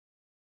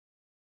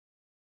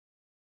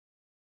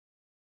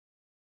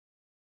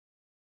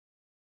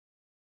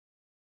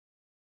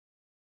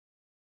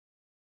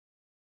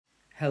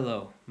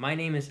Hello, my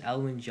name is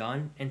Alwin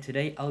John, and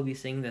today I'll be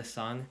singing the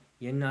song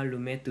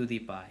Ennalume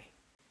Thuthipai.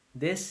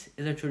 This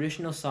is a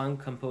traditional song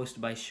composed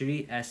by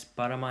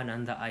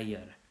Sri.S.Paramanandha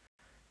Iyer.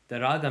 The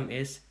ragam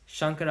is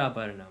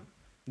Shankarabaranam.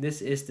 This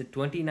is the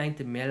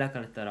 29th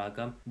Melakarta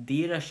ragam,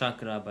 Dira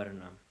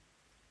Shankarabaranam.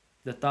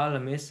 The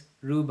talam is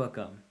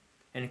Rubakam.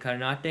 In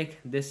Carnatic,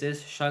 this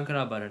is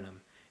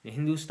Shankarabaranam. In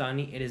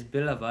Hindustani, it is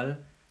Bilaval,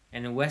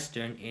 and in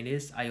Western, it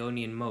is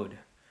Ionian mode.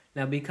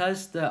 Now,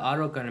 because the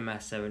Aroganam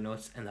has 7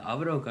 notes and the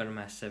Avaroganam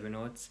has 7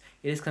 notes,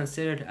 it is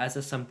considered as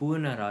a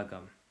Sampurna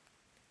ragam.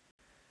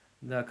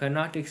 The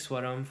Carnatic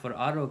swaram for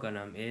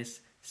Aroganam is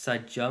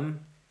Sajjam,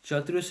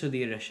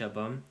 Chaturusudhi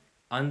Rishabam,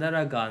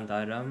 Andara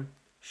Gandharam,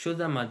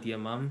 Shuddha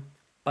Madhyamam,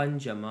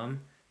 Panjamam,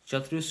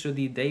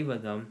 Chaturusudhi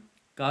Devadam,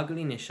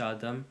 Kagli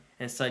Nishadam,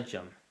 and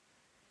Sajjam.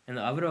 And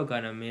the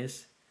Avaroganam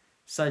is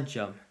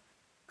Sajjam,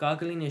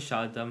 Kagli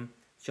Nishadam,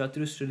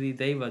 Chaturusudhi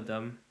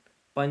Devadam,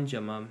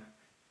 Panjamam,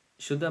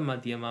 Shuddha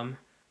Madhyamam,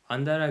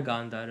 Andara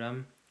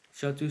Gandharam,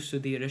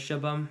 Chaturusudhi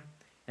Rishabam,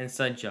 and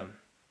Sajjam.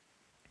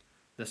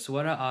 The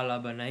Swara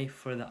Alabanai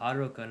for the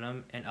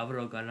Aroganam and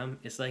Avaroganam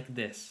is like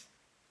this.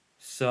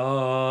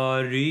 Sa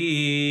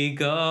ri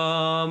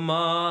ga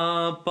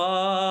ma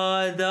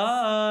pa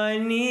da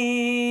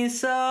ni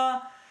sa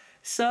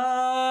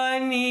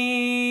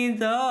ni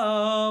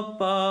da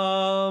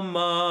pa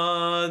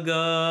ma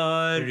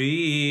ga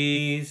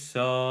ri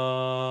sa.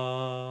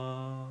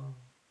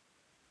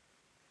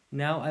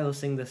 Now I will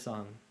sing the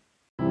song.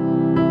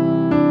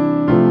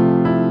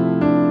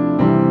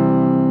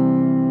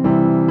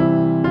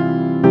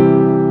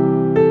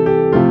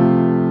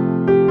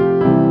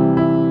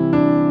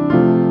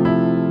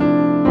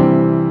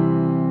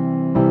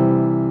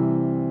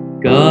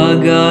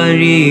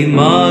 Gagari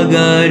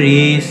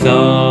magari sa,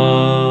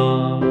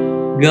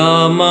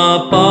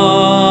 gama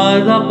pa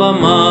da pa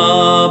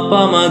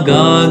ma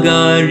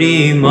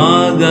gagari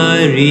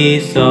magari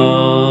sa.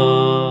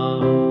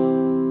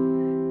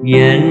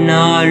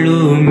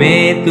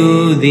 Ennalume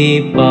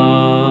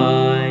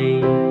Thuthipai,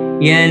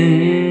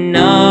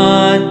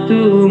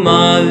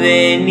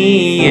 ennattumaveni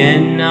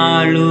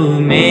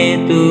ennalume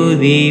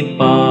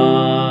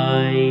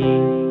Thuthipai.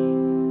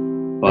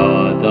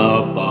 Pada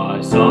pa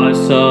sa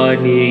sa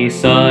ni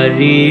sa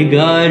ri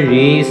ga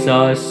ri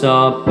sa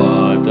sa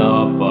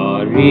pada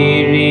pa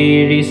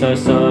ri sa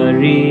sa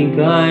ri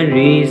ga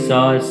ri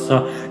sa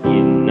sa.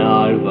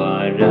 Innal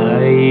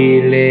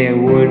varaile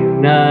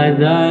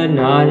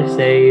unnadanar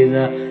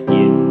seida,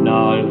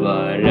 innal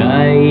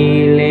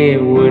varaile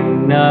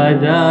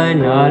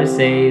unnadanar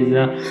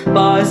seida.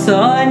 Pa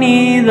sa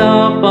ni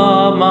da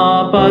pa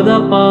ma pa da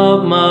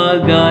pa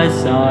ma ga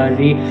sa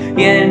ri,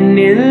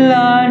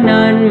 ennilla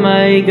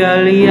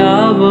nanmaigal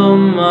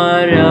yavam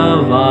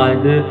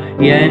maravadu,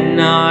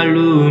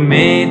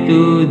 ennalume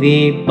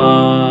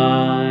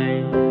Thuthipai.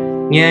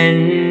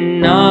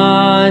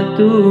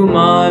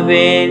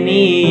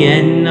 Ennattumaveni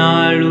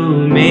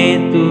ennalume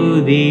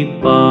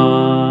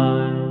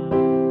Thuthipai.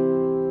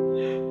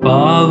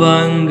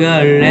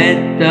 Pavangal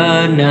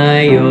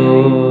ettanayo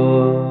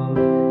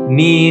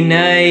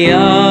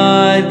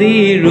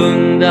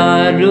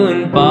ninayaadirundarun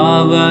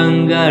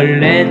pavangal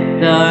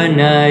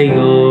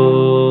ettanayo.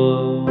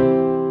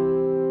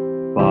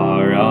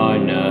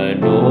 Parana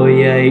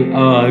noyai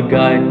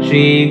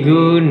agatri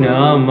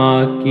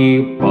gunamaki,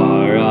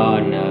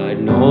 parana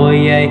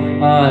noyai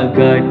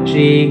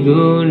agatri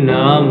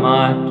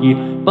gunamaki.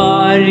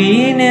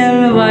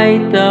 Parinil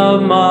vaita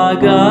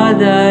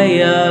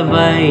magadaya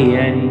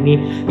vayanni,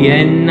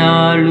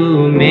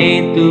 ennalume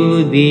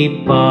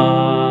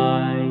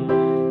Thuthipai.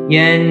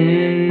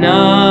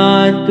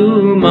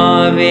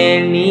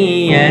 Ennattumaveni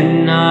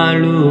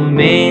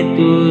ennalume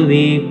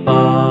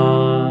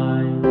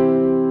Thuthipai.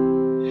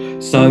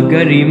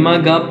 Sagari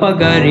maga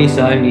pagari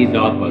sa ni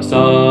da pa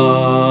sa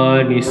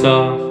ni sa.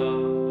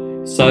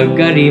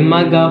 Sagari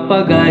maga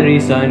pagari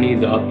sa ni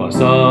da pa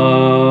sa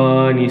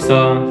ni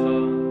sa.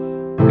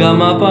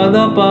 Gama pa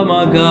da pa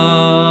maga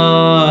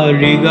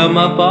ri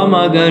gama pa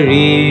maga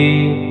ri.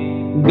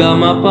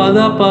 Gama pa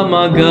da pa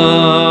maga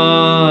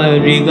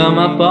ri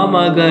gama pa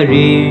maga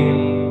ri.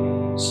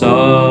 Sa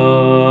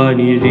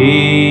ni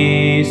ri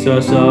sa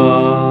sa.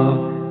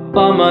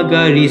 Pa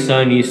maga ri sa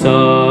ni sa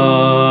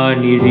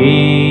ni ri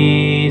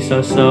sa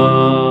sa.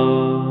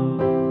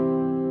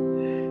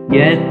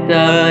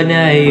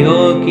 எத்தனையோ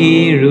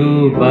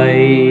கிருபை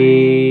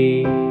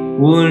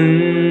உன்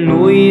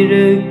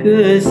உயிருக்கு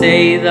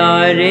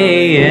செய்தாரே,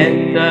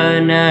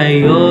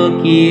 எத்தனையோ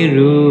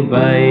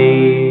கிருபை.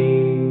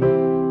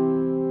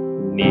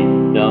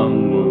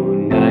 நித்தம்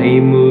உன்னை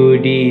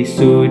முடி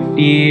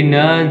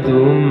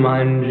சுட்டினதும்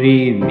அன்றி,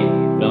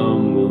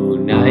 நித்தம்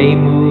உன்னை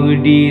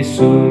முடி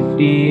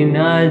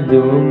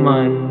சுட்டினதும்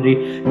அன்றி,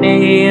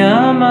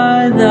 நேயமதாக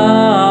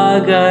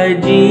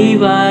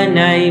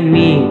ஜீவனை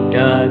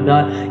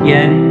மீட்டதால்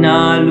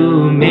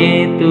என்னாலுமே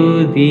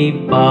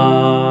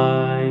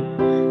Thuthipai.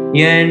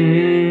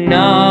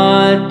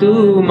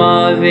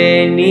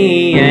 Ennattumaveni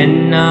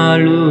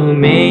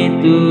ennalume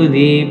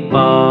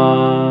Thuthipai.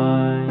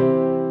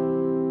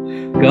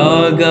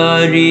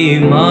 Gagari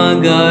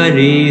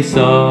magari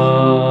sa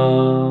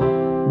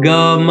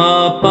Gama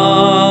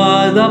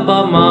pada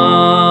pama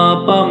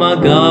pama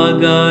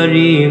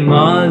gagari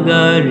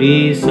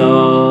magari sa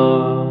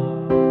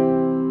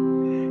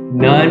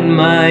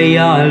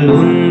Nanmayal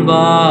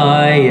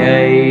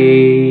unvayai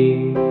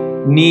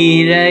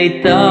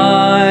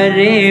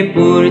Niraitare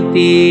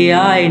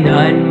purtiyai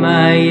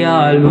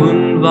Nanmayal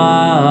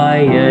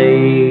unvayai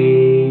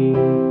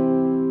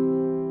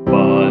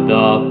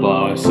Pada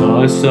pa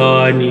sa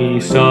sa ni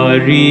sa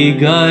ri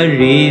ga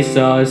ri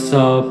sa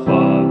sa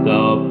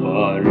pada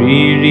pa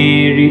ri ri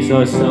ri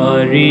sa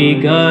sa ri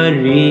ga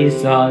ri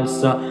sa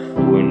sa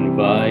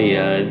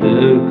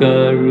Unvayadu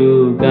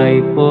karugai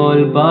pol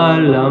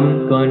balam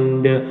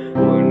kondu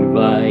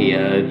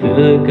Unvayadu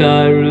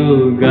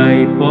karugai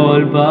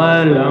pol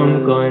balam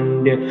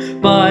kondu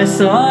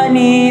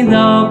Pasani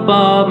da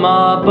pa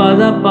ma pa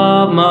da pa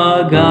ma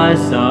ga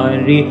sa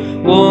ri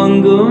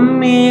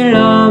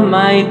Ongumila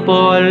mai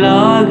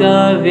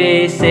polagave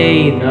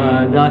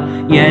seidada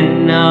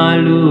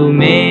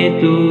Ennalume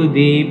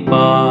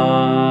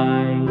Thuthipai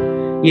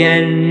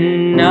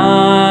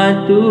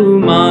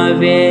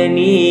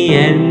Ennattumaveni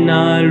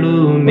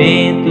Ennalume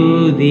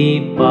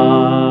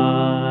Thuthipai.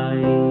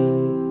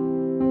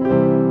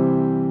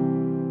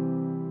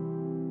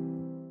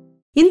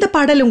 இந்த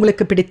பாடல்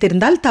உங்களுக்கு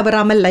பிடித்திருந்தால்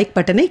தவறாமல் like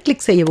பட்டனை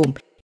click செய்யவும்.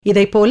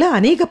 இதைப்போல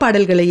அநேக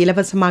பாடல்களை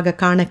இலவசமாக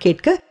காண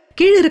கேட்க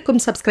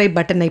கீழிருக்கும் சப்ஸ்கிரைப்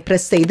பட்டனை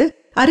பிரஸ் செய்து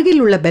அருகில்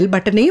உள்ள பெல்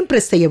பட்டனையும்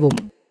பிரஸ் செய்யவும்.